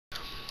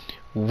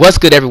What's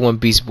good, everyone?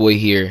 Beast Boy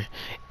here,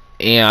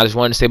 and I just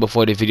wanted to say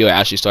before the video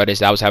actually started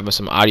that I was having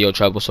some audio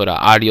trouble, so the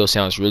audio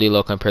sounds really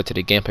low compared to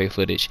the gameplay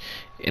footage,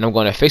 and I'm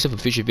going to fix it for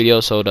future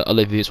videos so the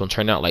other videos won't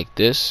turn out like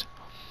this.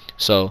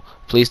 So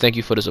please, thank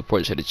you for the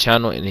support to the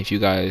channel, and if you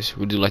guys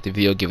really like the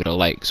video, give it a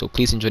like. So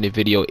please enjoy the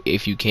video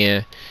if you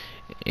can,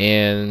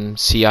 and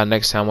see y'all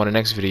next time on the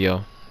next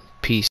video.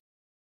 Peace.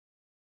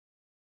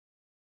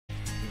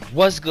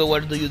 What's good?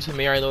 What do you to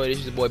me? I already know it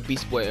is your boy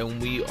Beast Boy, and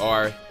we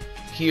are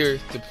here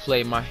to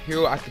play My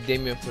Hero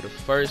Academia for the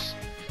first,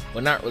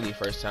 well, not really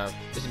first time.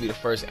 This will be the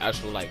first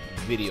actual like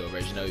video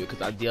version of it,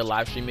 because I did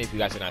live stream it. If you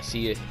guys did not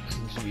see it,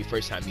 this will be the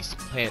first time me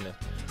playing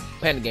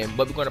the game.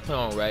 But we're gonna play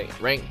on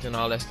ranked and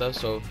all that stuff.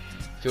 So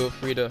feel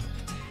free to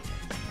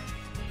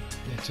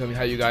tell me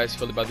how you guys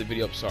feel about the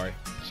video. I'm sorry,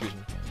 excuse me.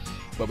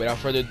 But without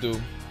further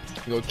ado,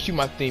 we're gonna cue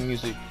my theme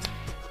music.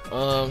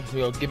 We're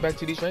gonna get back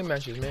to these rank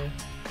matches, man.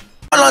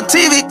 On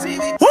TV,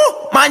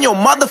 woo, mind your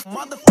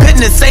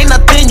business, ain't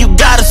nothing you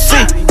gotta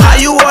see. How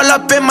you all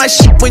up in my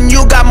shit when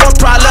you got more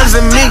problems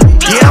than me?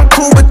 Yeah, I'm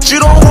cool, but you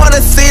don't wanna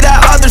see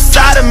that other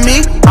side of me.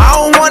 I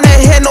don't wanna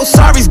hear no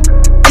sorries,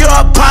 your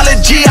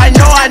apology. I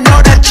know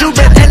that you've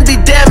been envy,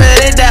 damn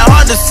it, ain't that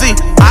hard to see.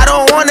 I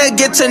don't wanna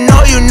get to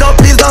know you, no,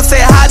 please don't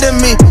say hi to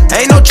me.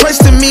 Ain't no choice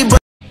to me,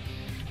 but.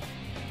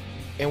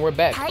 And we're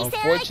back.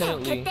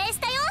 Unfortunately,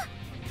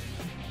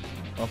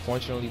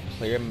 unfortunately,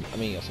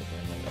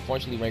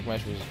 rank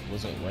match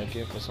wasn't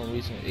ranking for some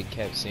reason. It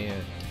kept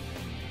saying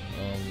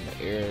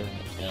error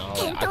and all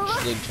that. I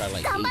just really tried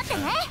like 8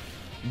 times.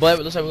 But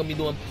it looks like we're gonna be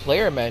doing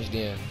player match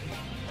then.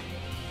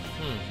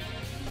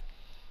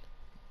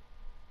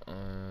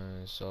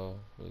 So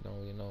we don't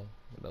really know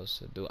what else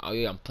to do. Oh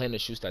yeah, I'm playing the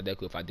shootstyle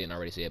deku if I didn't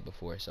already say it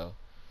before. So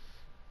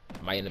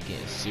I might end up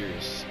getting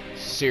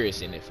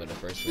serious in it for the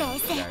first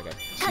round. I gotta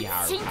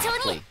see how I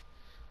play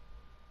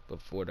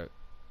before the.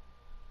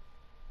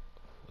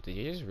 Did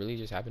it just really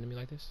just happen to me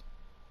like this?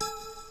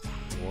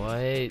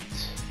 What?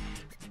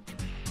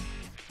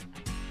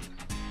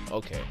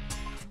 Okay.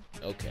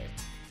 Okay.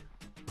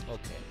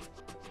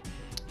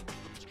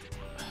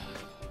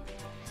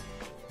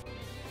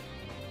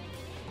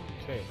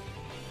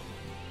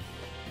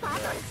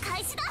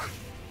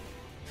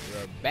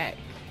 We're back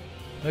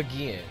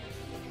again.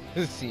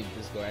 Let's see if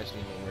this go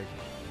actually even work.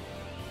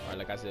 Alright,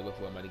 like I said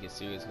before, I'm about to get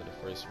serious for the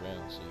first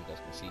round so you guys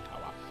can see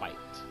how I fight.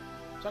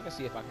 So I can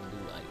see if I can do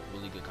like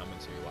really good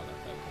commentary while I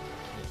fight.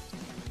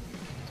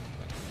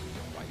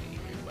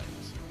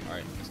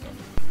 Alright, let's go.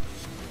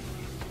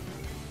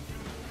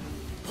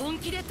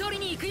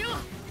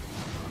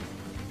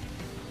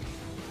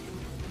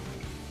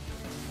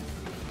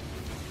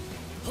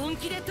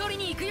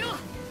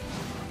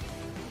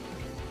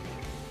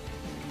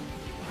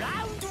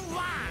 Round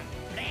 1,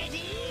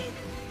 ready?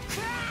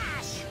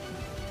 Crash!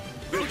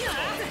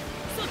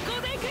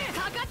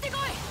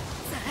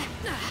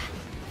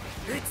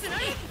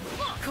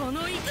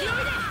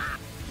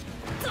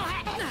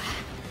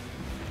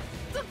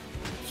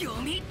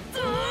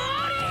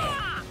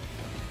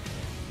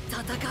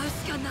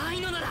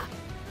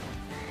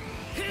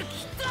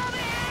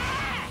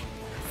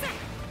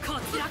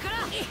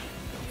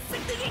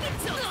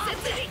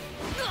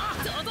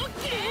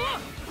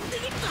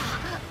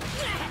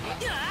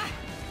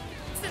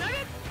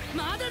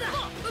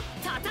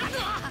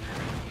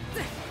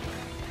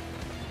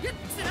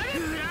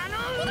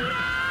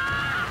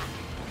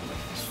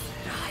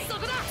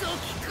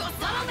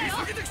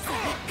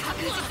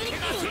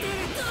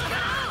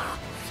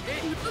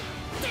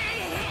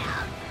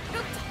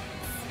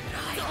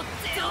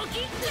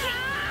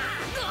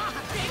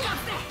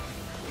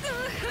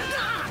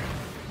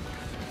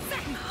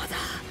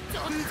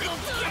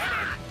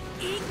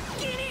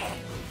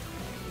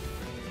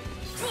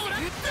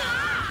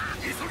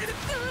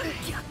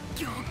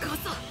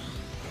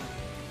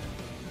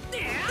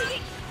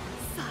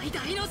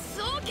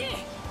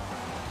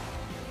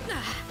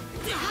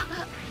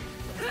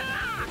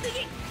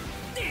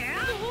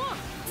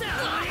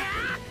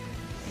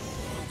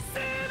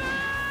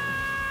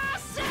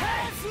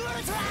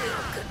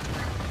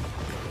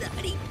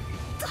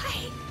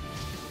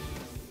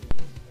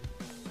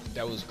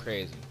 That was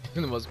crazy.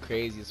 The most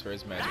craziest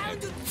first match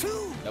ever.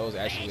 That was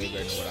actually way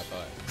better than what I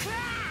thought.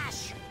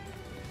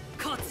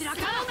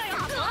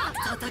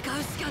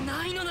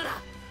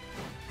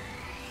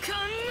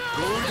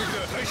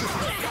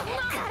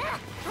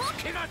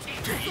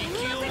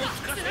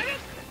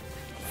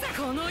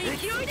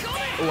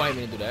 Oh, I didn't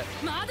mean to do that.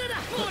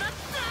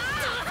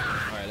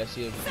 Alright, let's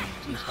see if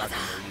we can stop him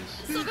at least.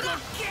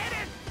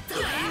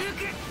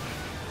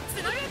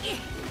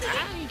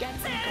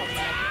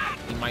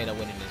 He might not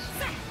winning this.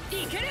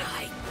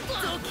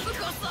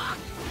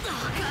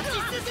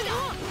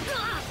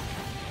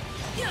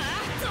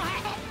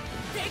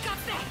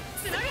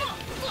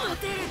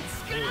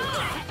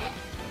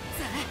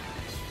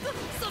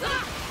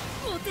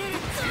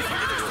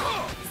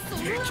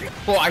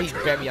 Oh, he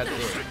grabbed me out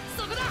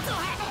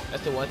there.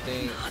 That's the one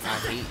thing I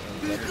hate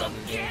and love about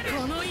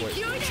this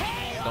game.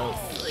 Don't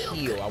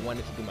kill. I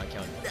wanted to do my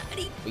counter.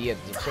 But yeah,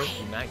 the supports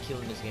do not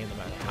kill in this game no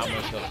matter how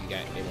much health you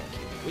got, they won't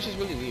kill. Which is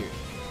really weird.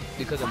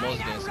 Because in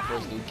most games,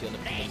 supports do kill the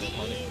opponent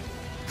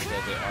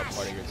because they are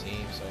part of your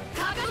team, so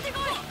they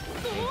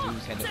do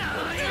tend to be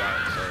working you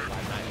out, so why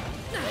not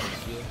let them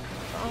kill?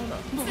 I don't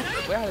know.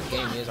 Where how this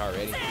game is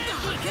already.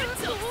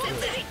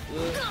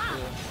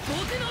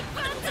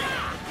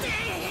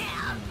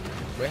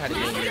 Where how the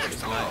game is,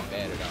 it's not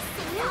bad at all.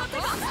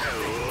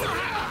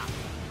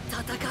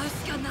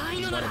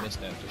 He's gonna miss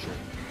that for sure.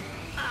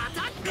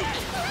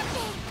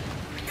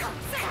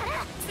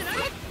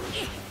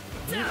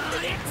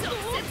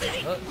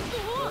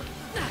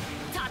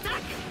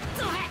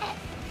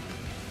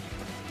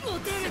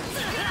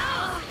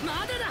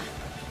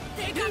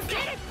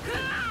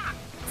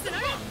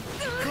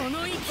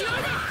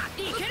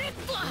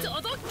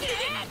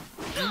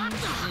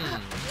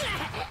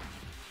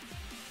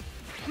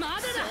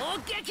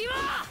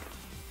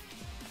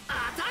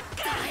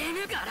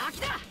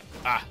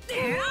 Ah.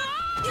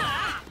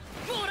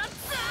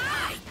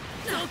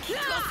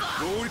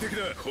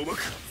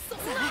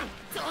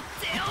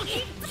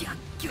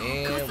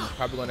 And we're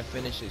probably gonna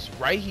finish this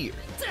right here.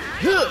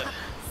 Now,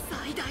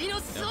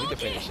 if we can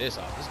finish this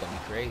off, this is gonna be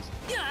crazy.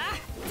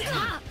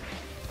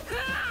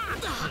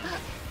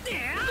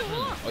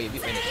 Oh yeah, we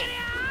finished it.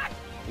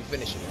 We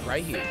finished it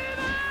right here.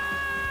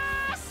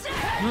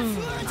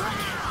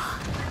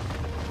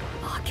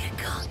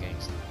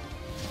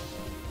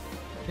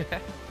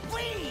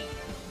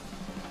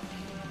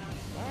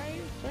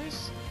 Alright,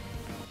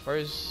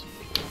 first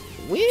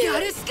win.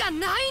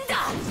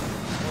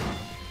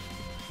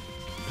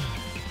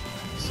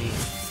 See,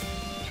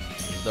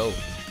 it's dope.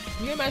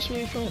 Yeah, match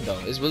really fun though.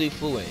 It's really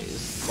fluent.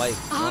 It's like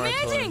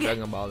Naruto and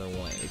Dragon Ball in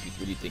one, if you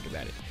really think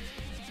about it.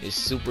 It's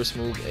super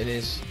smooth and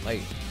it's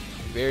like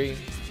very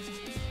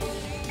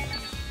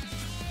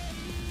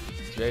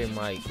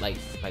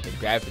like the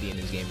gravity in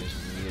this game is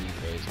really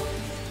crazy.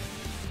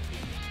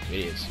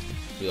 It is.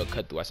 We'll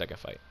cut through our second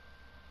fight.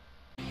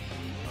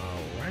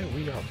 Alright,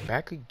 we are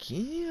back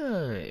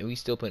again. And we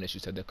still playing the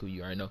shootstyle deku,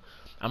 you already know.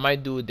 I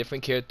might do a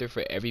different character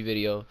for every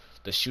video.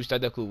 The shootstyle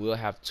deku will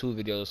have 2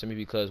 videos, simply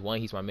because 1,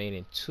 he's my main,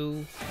 and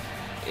 2,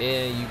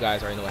 and you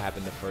guys already know what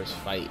happened the first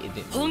fight. It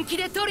didn't really,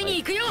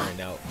 turn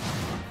out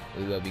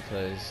really well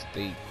because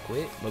they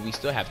quit, but we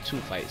still have 2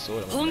 fights,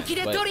 sort of. But we do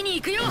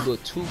a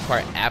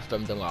 2-part after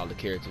I'm done with all the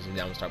characters, and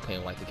then I'm gonna start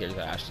playing like the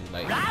characters I actually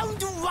like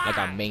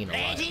I main a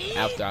lot.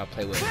 After I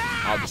play with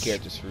all the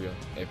characters for real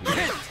every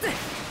day,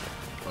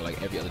 or like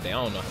every other day.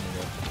 I don't know how many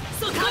more.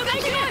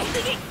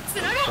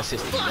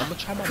 Consistently, I'm gonna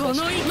try my best.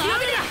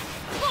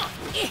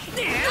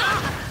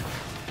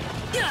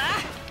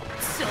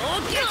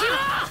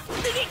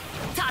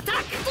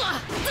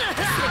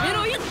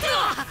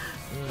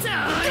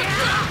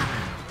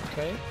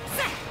 Okay.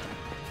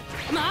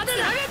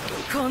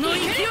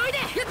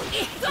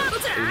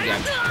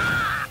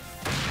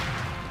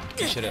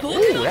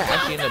 Ooh, that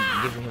actually ended up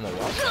giving him a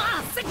loss.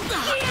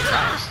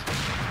 Surprised.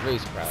 Really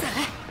surprised.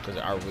 Because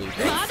they are really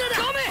close.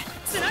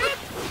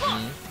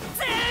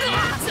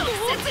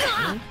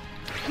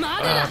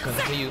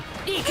 Continue.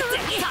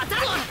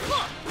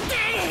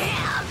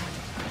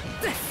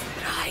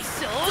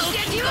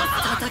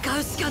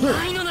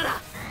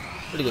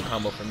 Pretty good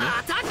combo for me.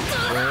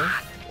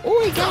 Oh,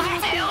 he got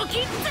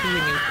me.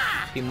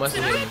 He must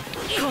have hit me.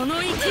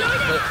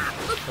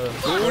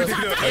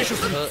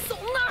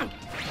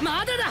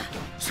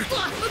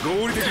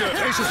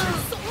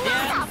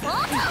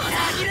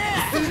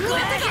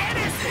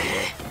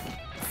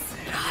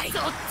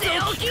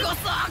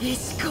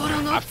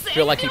 I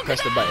feel like he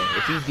pressed the button.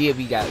 If he did,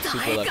 we got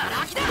super lucky.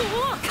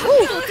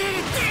 Oh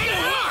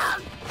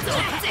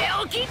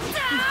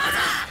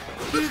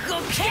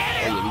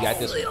yeah, we got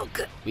this one.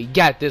 We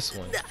got this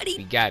one.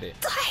 We got it.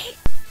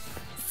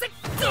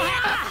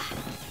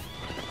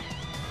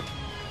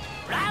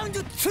 Round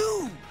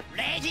 2,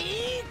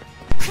 ready?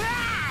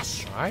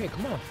 Crash! Alright,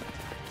 come on.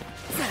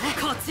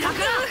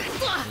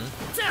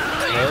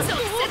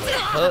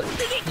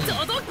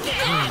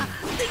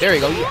 There we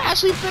go. You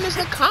actually finished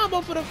the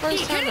combo for the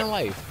first time in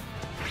life.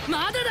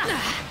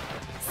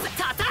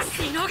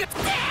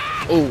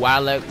 Oh, why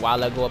let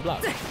go of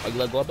block? Why you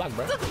let go of block,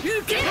 bro?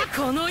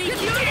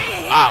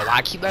 Ah, why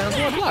I keep letting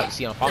go of block?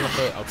 See, I'm falling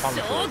for it.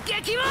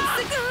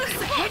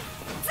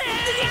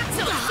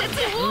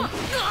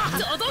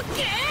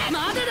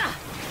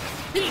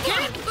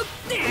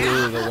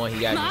 Ooh, the one he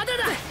got me.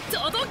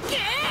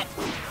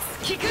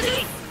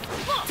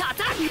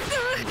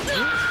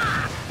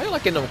 How you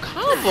liking them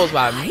combos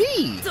by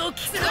me?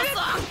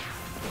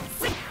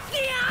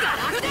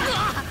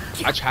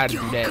 I tried to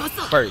do that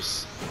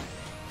first.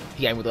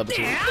 He got me with level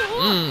 2.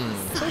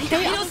 It's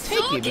okay, I'll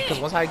take it because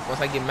once I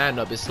get mad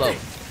up, it's slow.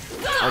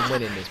 I'm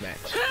winning this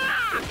match.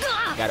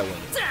 Gotta win it.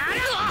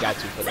 You got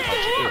to for the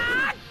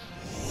culture.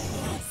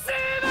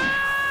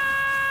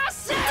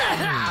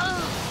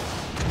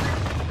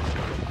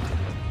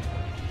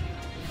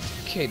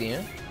 Okay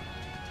then.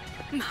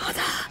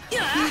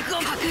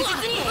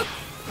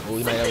 Oh,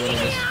 we might have win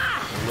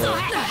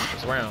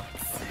this round.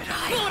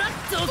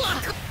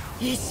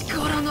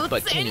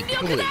 But can you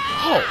pull it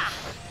off?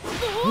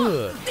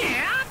 Good.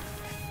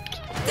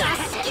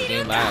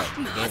 Game loud.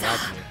 Game loud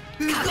to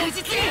me.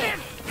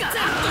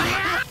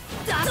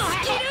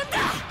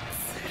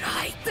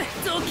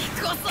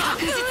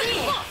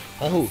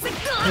 On who?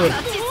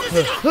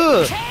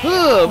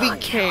 We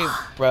came,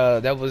 bro.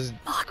 That was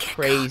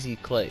crazy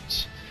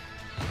clutch.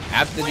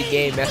 After the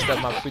game messed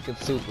up my freaking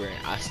super,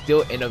 I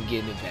still end up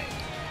getting it back.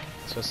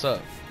 So what's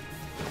up?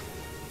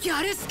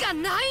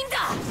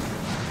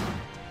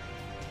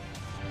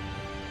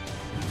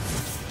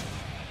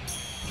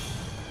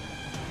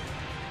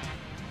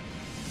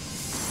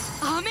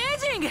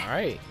 Amazing!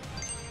 Alright.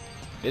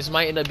 This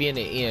might end up being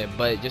the end,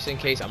 but just in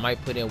case, I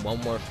might put in one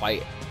more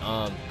fight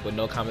with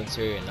no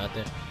commentary or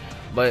nothing.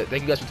 But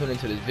thank you guys for tuning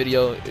into this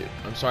video.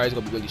 I'm sorry it's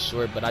gonna be really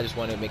short, but I just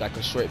want to make like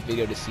a short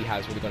video to see how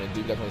it's really gonna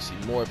do. You guys want to see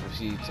more,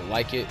 proceed to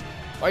like it,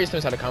 or just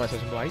inside the comment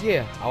section be like,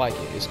 yeah, I like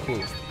it, it's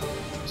cool.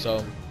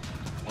 So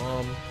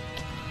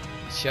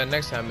see you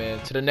next time, man.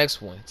 To the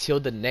next one, till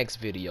the next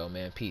video,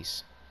 man.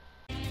 Peace.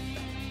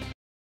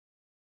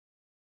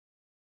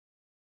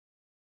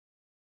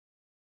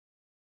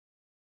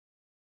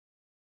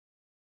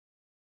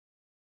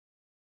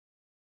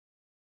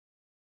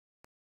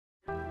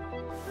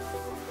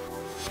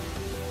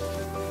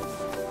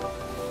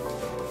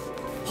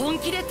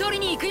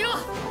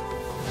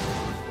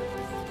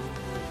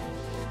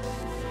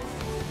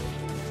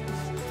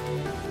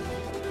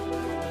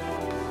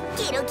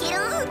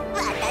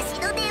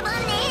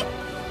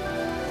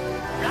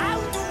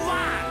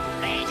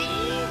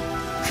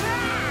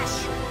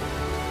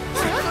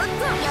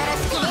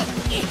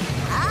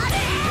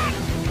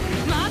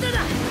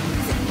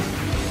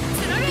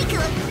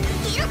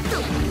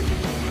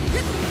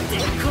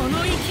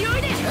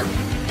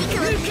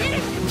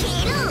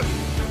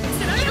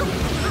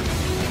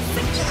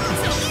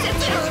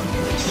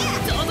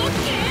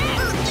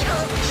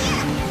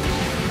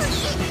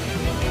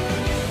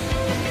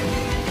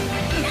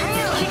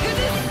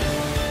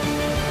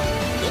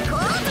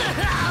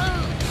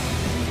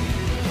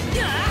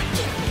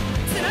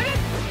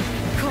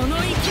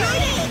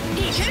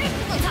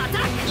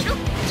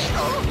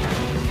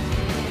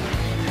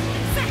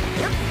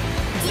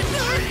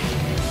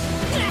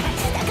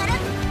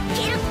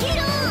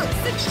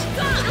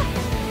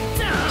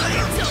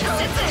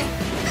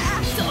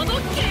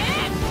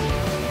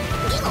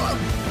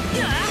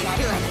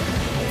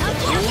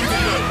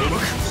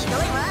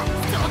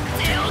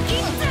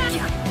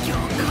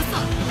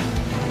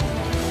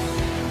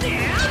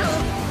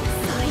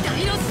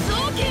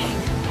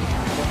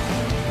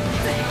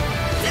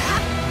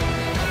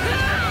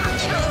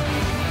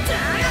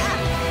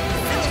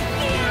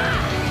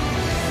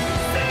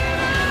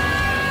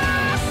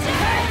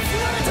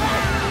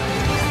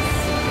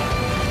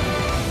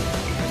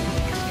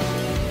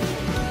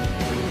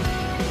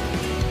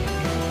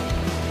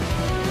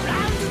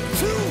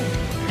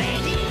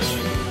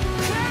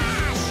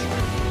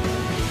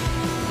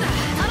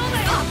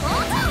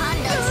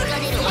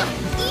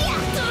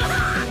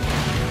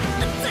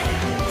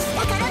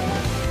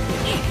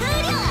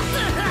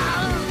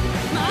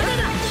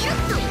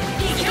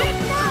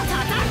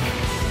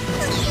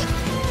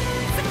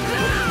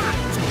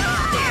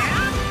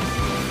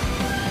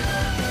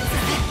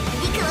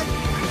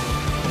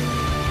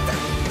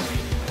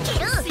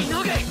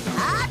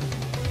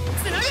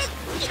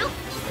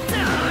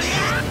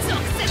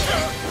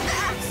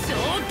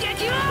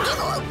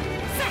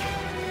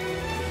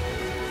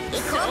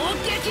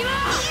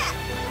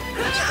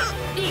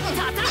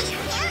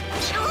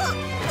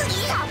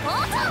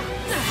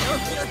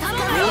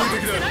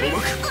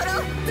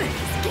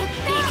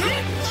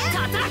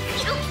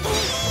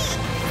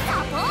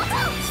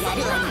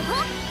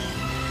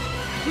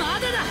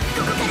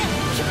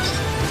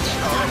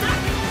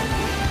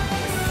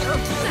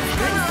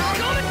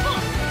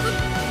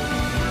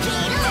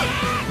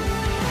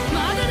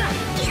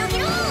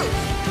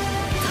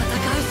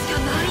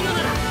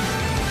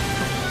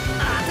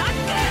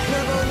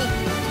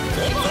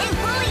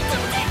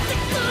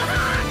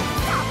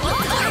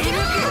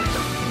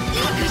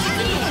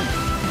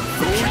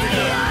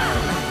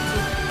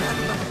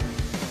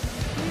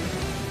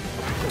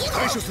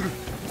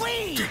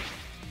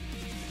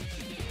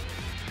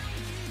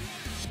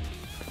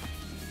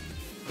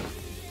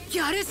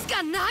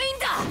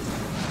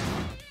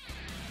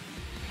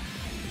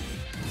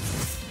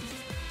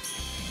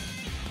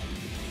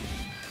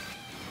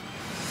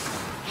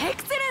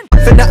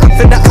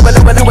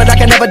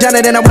 Done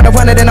it and I wanna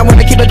run it and I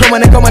wanna keep it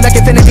going and going like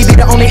infinity. Be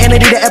the only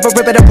entity to ever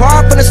rip it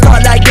apart. From the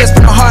start like this,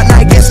 from the heart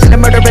like this, and the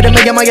murder at a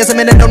million miles a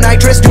minute, no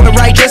nitrous, doing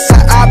righteous.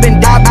 I've been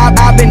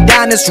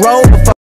down this road before.